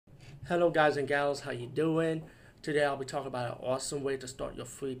Hello, guys and gals. How you doing? Today I'll be talking about an awesome way to start your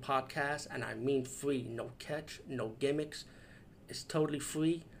free podcast, and I mean free. No catch, no gimmicks. It's totally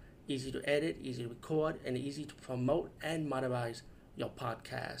free, easy to edit, easy to record, and easy to promote and monetize your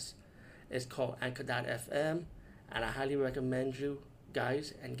podcast. It's called Anchor.fm, and I highly recommend you,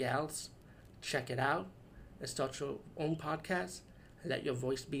 guys and gals, check it out and start your own podcast and let your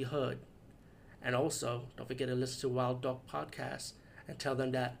voice be heard. And also, don't forget to listen to Wild Dog Podcast and tell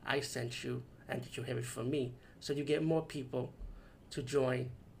them that I sent you and that you hear it from me. So you get more people to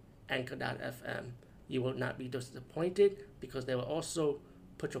join Anchor.fm. You will not be disappointed because they will also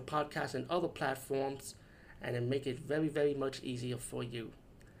put your podcast in other platforms and then make it very, very much easier for you.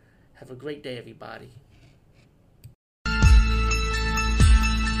 Have a great day, everybody.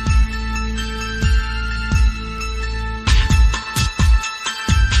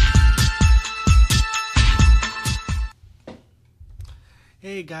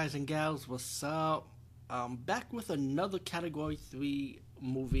 Hey guys and gals, what's up? Back with another Category 3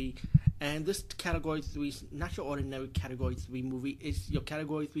 movie. And this Category 3 is not your ordinary Category 3 movie. It's your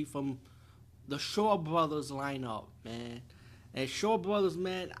Category 3 from the Shaw Brothers lineup, man. And Shaw Brothers,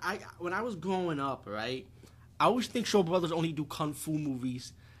 man, when I was growing up, right, I always think Shaw Brothers only do Kung Fu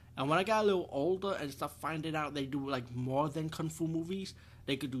movies. And when I got a little older and started finding out they do like more than Kung Fu movies,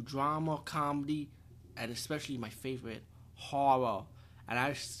 they could do drama, comedy, and especially my favorite, horror. And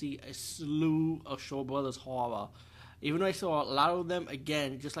I see a slew of Shaw Brothers horror. Even though I saw a lot of them,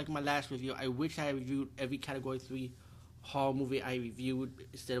 again, just like my last review, I wish I had reviewed every Category 3 horror movie I reviewed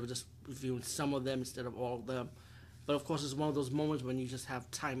instead of just reviewing some of them instead of all of them. But of course, it's one of those moments when you just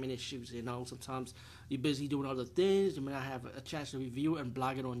have timing issues, you know. Sometimes you're busy doing other things. You may not have a chance to review it and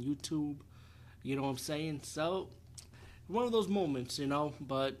blog it on YouTube. You know what I'm saying? So, one of those moments, you know.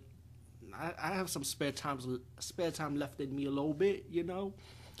 But I have some spare time left in me a little bit, you know.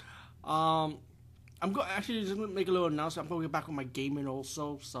 I'm going actually just gonna make a little announcement. I'm going to get back on my gaming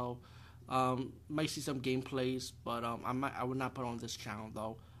also, so might see some gameplays, but I would not put on this channel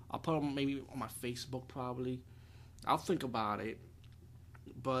though. I'll put them maybe on my Facebook probably. I'll think about it,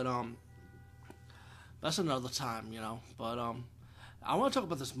 but that's another time, you know. But I want to talk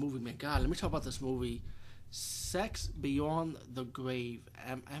about this movie, man. God, let me talk about this movie. Sex Beyond the Grave.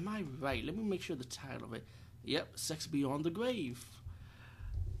 Am I right? Let me make sure the title of it. Yep, Sex Beyond the Grave.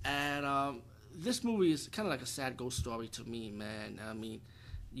 And this movie is kind of like a sad ghost story to me, man. I mean,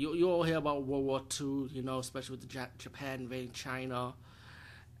 you all hear about World War II, you know, especially with the Japan invading China.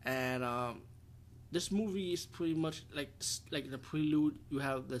 And this movie is pretty much like the prelude. You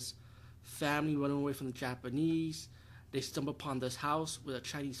have this family running away from the Japanese. They stumble upon this house with a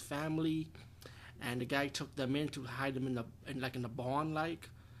Chinese family. And the guy took them in to hide them in the barn, like.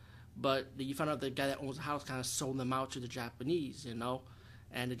 But you found out the guy that owns the house kind of sold them out to the Japanese, you know.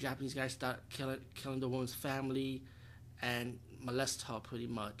 And the Japanese guy started killing the woman's family and molest her pretty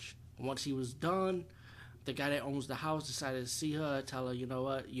much. Once he was done, the guy that owns the house decided to see her, tell her, you know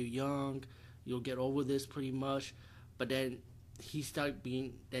what, you're young, you'll get over this pretty much. But then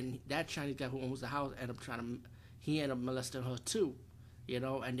that Chinese guy who owns the house ended up molesting her too, you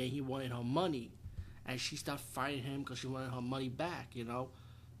know. And then he wanted her money. And she started fighting him because she wanted her money back, you know.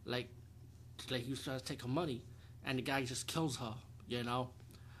 Like he was trying to take her money. And the guy just kills her, you know.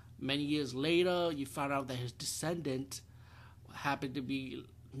 Many years later, you found out that his descendant happened to be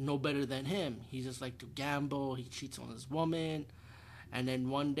no better than him. He just liked to gamble. He cheats on his woman. And then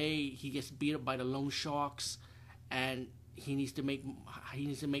one day, he gets beat up by the loan sharks. And he needs to make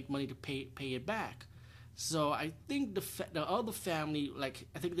money to pay it back. So I think the other family, like,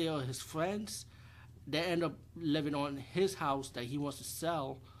 I think they are his friends. They end up living on his house that he wants to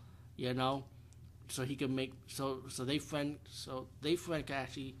sell, you know, so he can make so they friend can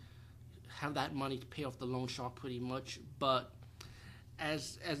actually have that money to pay off the loan shark pretty much. But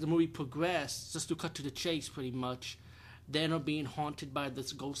as the movie progressed, just to cut to the chase, pretty much, they end up being haunted by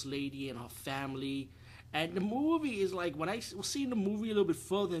this ghost lady and her family. And the movie is like, when I was seeing the movie a little bit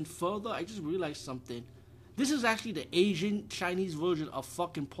further and further, I just realized something. This is actually the Asian Chinese version of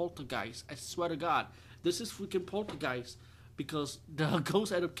fucking Poltergeist. I swear to God. This is freaking Poltergeist. Because the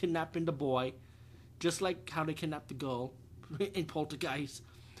ghost ended up kidnapping the boy. Just like how they kidnapped the girl in Poltergeist.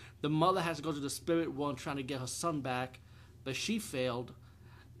 The mother has to go to the spirit world trying to get her son back. But she failed.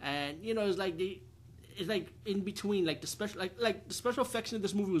 And, you know, it's like in between. Like the special effects in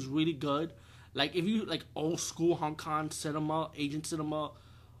this movie was really good. Like if you like old school Hong Kong cinema, Asian cinema,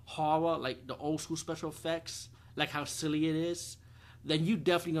 horror, like the old school special effects, like how silly it is, then you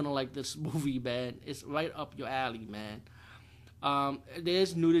definitely gonna like this movie, man. It's right up your alley, man.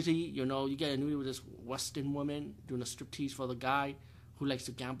 There's nudity, you know. You get a nudity with this Western woman doing a striptease for the guy who likes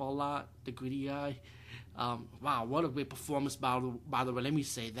to gamble a lot, the greedy guy. Wow, what a great performance by the way. Let me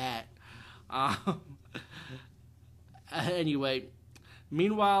say that. Um, anyway,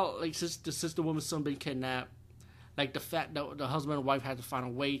 meanwhile, like since the sister woman's son been kidnapped, like the fact that the husband and wife had to find a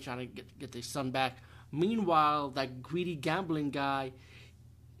way trying to get their son back. Meanwhile, that greedy gambling guy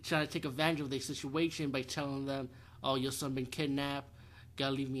trying to take advantage of their situation by telling them, "Oh, your son been kidnapped.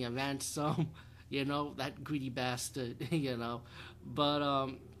 Gotta leave me a ransom." You know, that greedy bastard. You know, but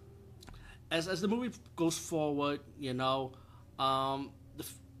as the movie goes forward, you know, the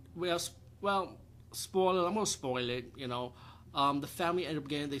well, spoiler. I'm gonna spoil it. You know, the family ended up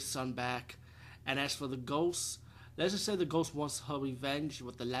getting their son back, and as for the ghost, let's just say the ghost wants her revenge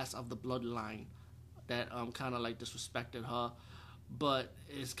with the last of the bloodline that kind of like disrespected her. But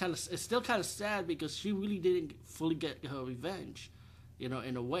it's still kind of sad because she really didn't fully get her revenge, you know,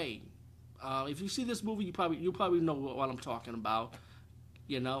 in a way. If you see this movie, you probably know what I'm talking about,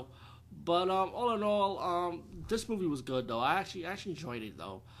 you know. But all in all, this movie was good though. I actually enjoyed it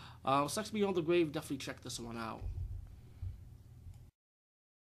though. Sex Beyond the Grave, definitely check this one out.